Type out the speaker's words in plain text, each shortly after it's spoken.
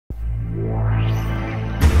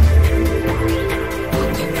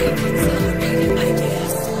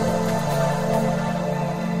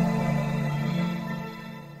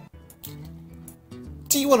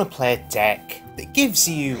want to play a deck that gives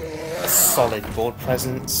you a solid board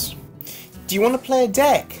presence? Do you want to play a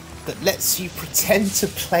deck that lets you pretend to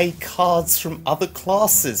play cards from other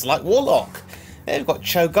classes like Warlock? They've got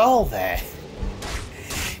Cho'Gall there.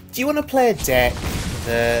 Do you want to play a deck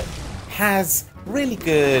that has really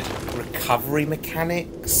good recovery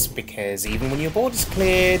mechanics, because even when your board is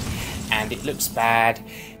cleared and it looks bad,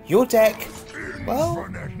 your deck, well,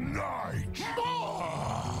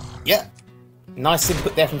 yeah, nice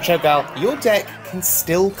input there from Cho'Gall, your deck can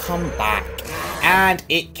still come back and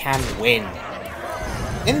it can win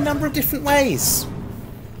in a number of different ways.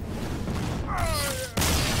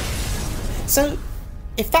 So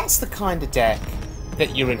if that's the kind of deck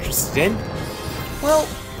that you're interested in, well,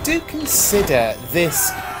 do consider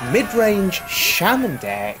this Midrange Shaman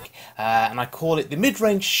deck, and I call it the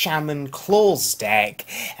Midrange Shaman Claws deck,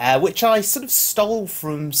 which I sort of stole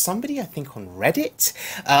from somebody, I think, on Reddit.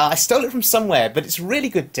 I stole it from somewhere, but it's a really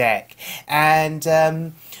good deck. And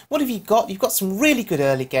what have you got? You've got some really good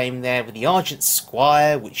early game there with the Argent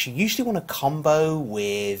Squire, which you usually want to combo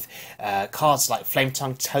with cards like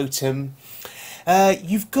Flametongue Totem.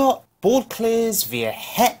 You've got board clears via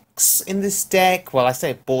Hex in this deck. Well, I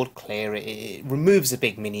say board clear, it removes a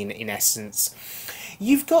big minion in essence.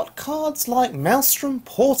 You've got cards like Maelstrom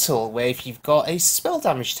Portal, where if you've got a spell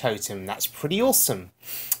damage totem, that's pretty awesome.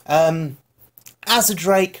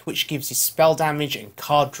 Azadrake, which gives you spell damage and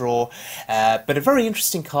card draw, but a very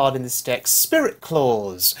interesting card in this deck, Spirit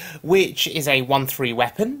Claws, which is a 1/3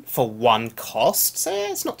 weapon for 1 cost, so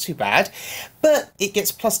it's not too bad, but it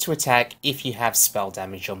gets +2 attack if you have spell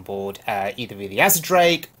damage on board, either with the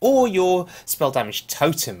Azadrake or your spell damage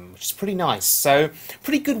totem, which is pretty nice, so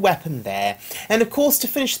pretty good weapon there. And of course, to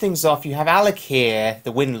finish things off, you have Alec here,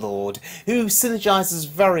 the Windlord, who synergizes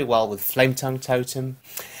very well with Flametongue Totem.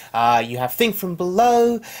 You have Thing from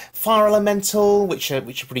Below, Fire Elemental, which are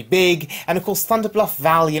pretty big, and of course Thunderbluff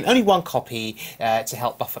Valiant, only 1 copy to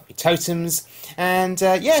help buff up your totems. And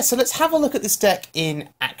yeah, so let's have a look at this deck in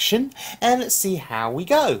action, and let's see how we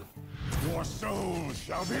go. Your soul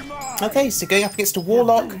shall be mine. Okay, so going up against a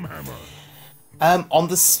Warlock on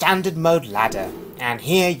the standard mode ladder, and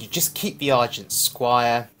here you just keep the Argent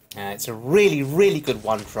Squire. It's a really, really good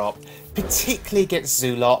 1-drop, particularly against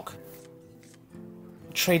Zoolock.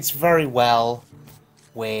 Trades very well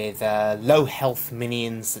with low health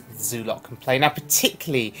minions that Zoolock can play. Now,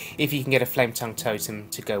 particularly if you can get a Flametongue Totem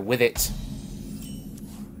to go with it.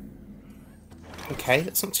 Okay,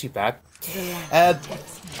 that's not too bad.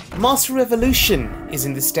 Master Revolution is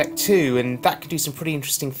in this deck too, and that could do some pretty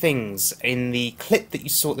interesting things. In the clip that you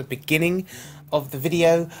saw at the beginning of the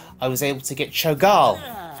video, I was able to get Cho'Gall.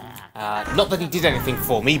 Not that he did anything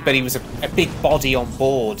for me, but he was a big body on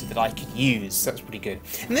board that I could use, so that's pretty good.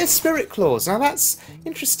 And there's Spirit Claws. Now that's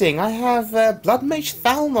interesting. I have Blood Mage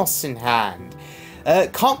Thalnos in hand.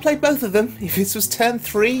 Can't play both of them. If this was turn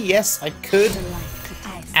 3, yes, I could.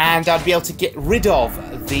 And I'd be able to get rid of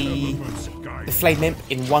the Flame Imp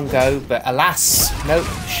in 1 go, but alas, nope,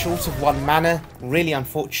 short of 1 mana. Really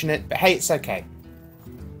unfortunate, but hey, it's okay.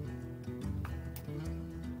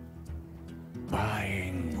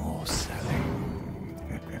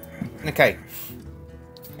 Okay,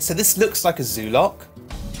 so this looks like a Zoolock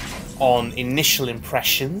on initial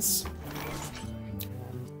impressions.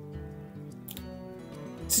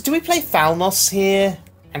 So do we play Thalnos here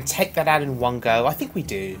and take that out in 1 go? I think we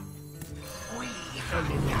do.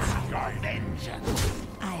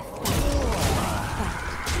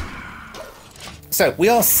 So we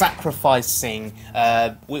are sacrificing,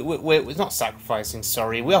 we're not sacrificing,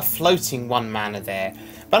 sorry, we are floating 1 mana there,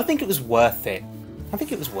 but I think it was worth it. I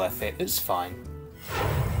think it was worth it. It was fine.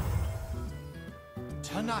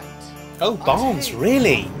 Tonight, oh, Barnes,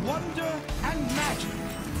 really? wonder and magic.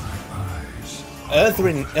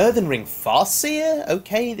 Earthen Ring Farseer?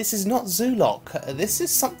 Okay, this is not Zoolock. This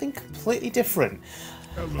is something completely different.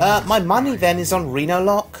 My money then is on Reno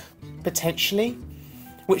Lock, potentially,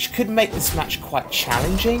 which could make this match quite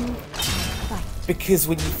challenging. Because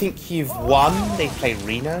when you think you've won, they play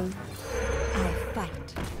Reno.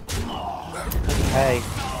 Okay,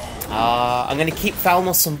 I'm going to keep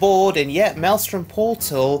Thalnos on board, and yeah, Maelstrom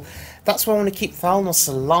Portal, that's why I want to keep Thalnos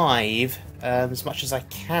alive as much as I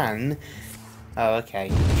can. Oh, okay.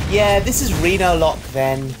 Yeah, this is Reno Lock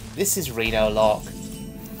then. This is Reno Lock.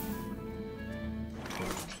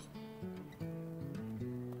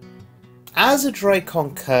 Azadrake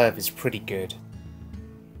on curve is pretty good.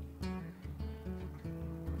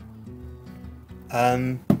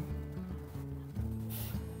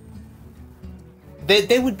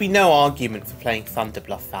 There would be no argument for playing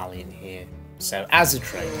Thunderbluff Valiant here. So,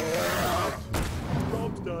 Azadrake.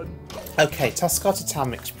 Job's done. Okay, Tuskarr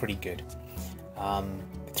Totemic's pretty good.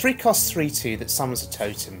 3 cost 3/2 that summons a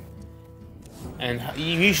totem. And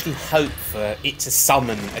you usually hope for it to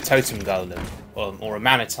summon a totem golem, or a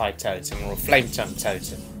Manatide totem, or a Flame Tongue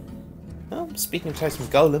totem. Well, speaking of totem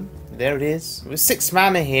golem, there it is. With 6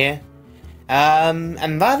 mana here.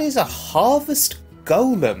 And that is a Harvest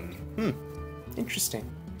Golem. Interesting.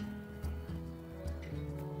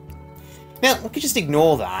 Now, we could just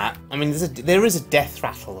ignore that. I mean, there is a death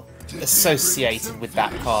rattle associated with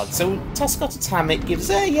that card. So Tuskarr Totemic gives,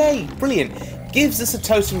 yay, brilliant, gives us a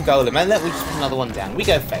Totem Golem, and then we just put another one down. We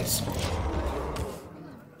go face.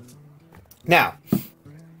 Now,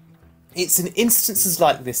 it's in instances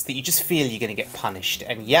like this that you just feel you're going to get punished.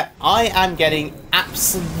 And yep, I am getting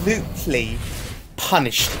absolutely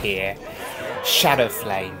punished here. Shadow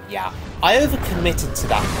Flame, yeah. I overcommitted to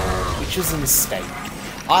that board, which was a mistake.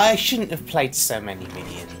 I shouldn't have played so many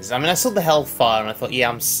minions. I mean, I saw the Hellfire and I thought, yeah,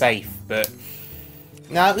 I'm safe, but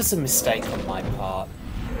no, it was a mistake on my part.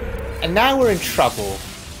 And now we're in trouble.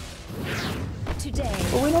 Today,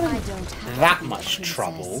 But we're not in that much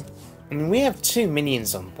trouble. I mean, we have 2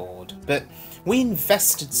 minions on board, but we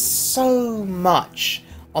invested so much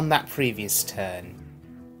on that previous turn,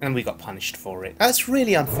 and we got punished for it. That's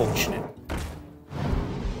really unfortunate.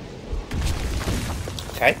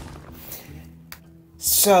 Okay.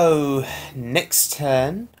 So, next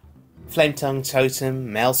turn, Flame Tongue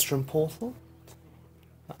Totem, Maelstrom Portal.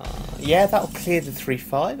 Yeah, that'll clear the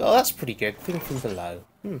 3/5. Oh, that's pretty good. Thing from below.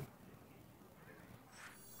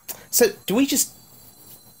 So, do we just...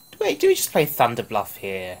 Wait, do we just play Thunder Bluff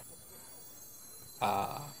here?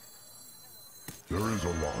 There is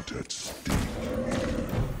a lot at stake.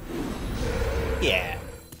 Yeah,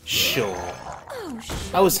 sure.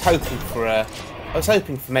 I was hoping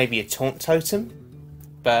for maybe a Taunt Totem,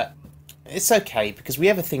 but it's okay because we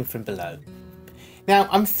have a thing from below. Now,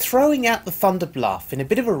 I'm throwing out the Thunder Bluff in a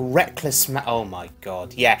bit of a reckless oh my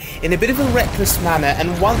god, yeah, in a bit of a reckless manner,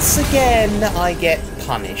 and once again I get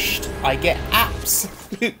punished. I get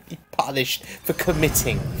absolutely punished for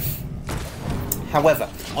committing. However,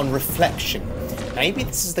 on reflection, maybe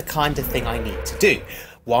this is the kind of thing I need to do.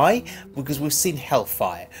 Why? Because we've seen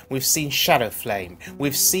Hellfire, we've seen Shadow Flame,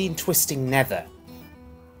 we've seen Twisting Nether.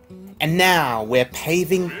 And now we're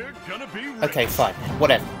paving... Okay, fine.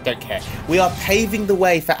 Whatever. Don't care. We are paving the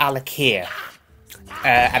way for Alakir.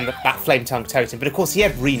 And that Flame Tongue Totem. But of course, he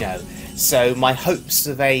had Reno. So my hopes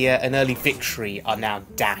of an early victory are now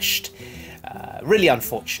dashed. Really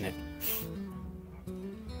unfortunate.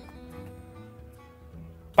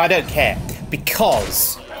 But I don't care.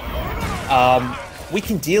 Because we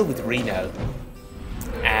can deal with Reno.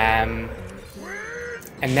 And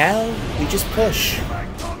now we just push.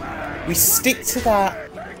 We stick to that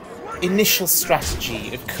initial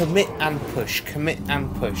strategy of commit and push, commit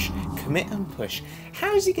and push, commit and push.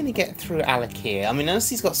 How is he going to get through Alakir? I mean, unless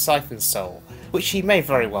he's got Siphon Soul, which he may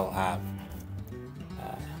very well have.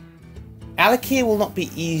 Alakir will not be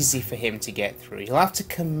easy for him to get through. He'll have to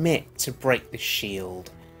commit to break the shield.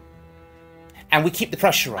 And we keep the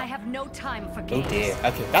pressure on. I have no time for games. Oh dear.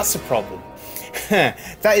 Okay, that's a problem.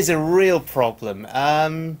 That is a real problem.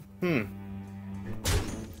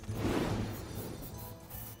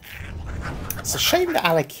 It's a shame that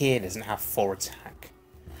Alakir doesn't have 4 attack.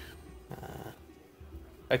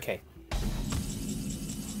 Okay.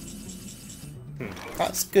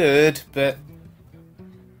 That's good, but...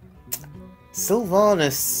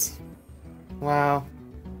 Sylvanas. Wow.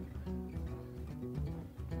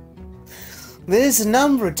 There's a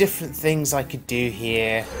number of different things I could do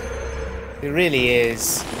here. There really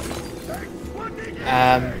is.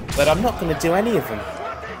 But I'm not going to do any of them.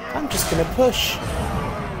 I'm just going to push.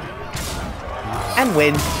 And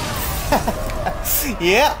win.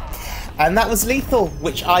 Yeah. And that was lethal,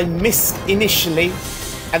 which I missed initially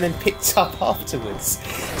and then picked up afterwards.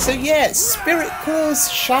 So yeah, Spirit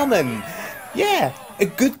Claws Shaman. Yeah, a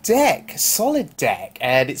good deck, a solid deck,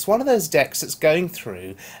 and it's one of those decks that's going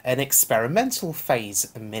through an experimental phase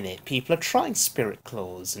at the minute. People are trying Spirit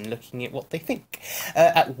Claws and looking at what they think.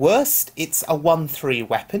 At worst, it's a 1/3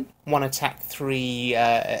 weapon, 1 attack, 3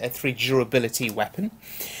 durability weapon.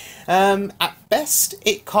 At best,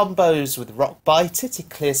 it combos with Rock Biter to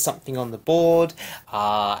clear something on the board,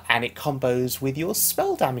 and it combos with your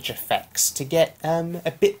spell damage effects to get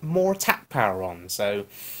a bit more attack power on. So,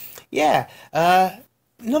 yeah,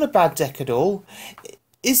 not a bad deck at all.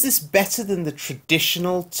 Is this better than the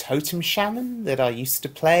traditional Totem Shaman that I used to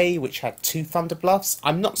play, which had 2 Thunder Bluffs?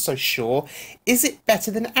 I'm not so sure. Is it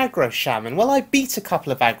better than Aggro Shaman? Well, I beat a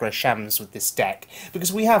couple of Aggro Shamans with this deck,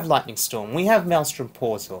 because we have Lightning Storm, we have Maelstrom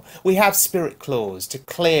Portal, we have Spirit Claws to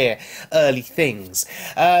clear early things.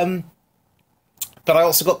 But I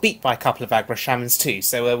also got beat by a couple of aggro shamans too,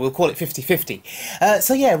 so we'll call it 50-50.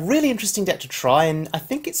 So yeah, really interesting deck to try, and I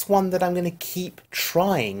think it's one that I'm going to keep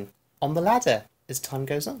trying on the ladder as time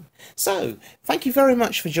goes on. So, thank you very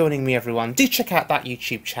much for joining me, everyone. Do check out that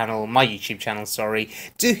YouTube channel, my YouTube channel, sorry.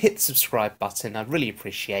 Do hit the subscribe button, I'd really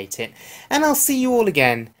appreciate it. And I'll see you all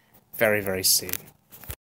again very, very soon.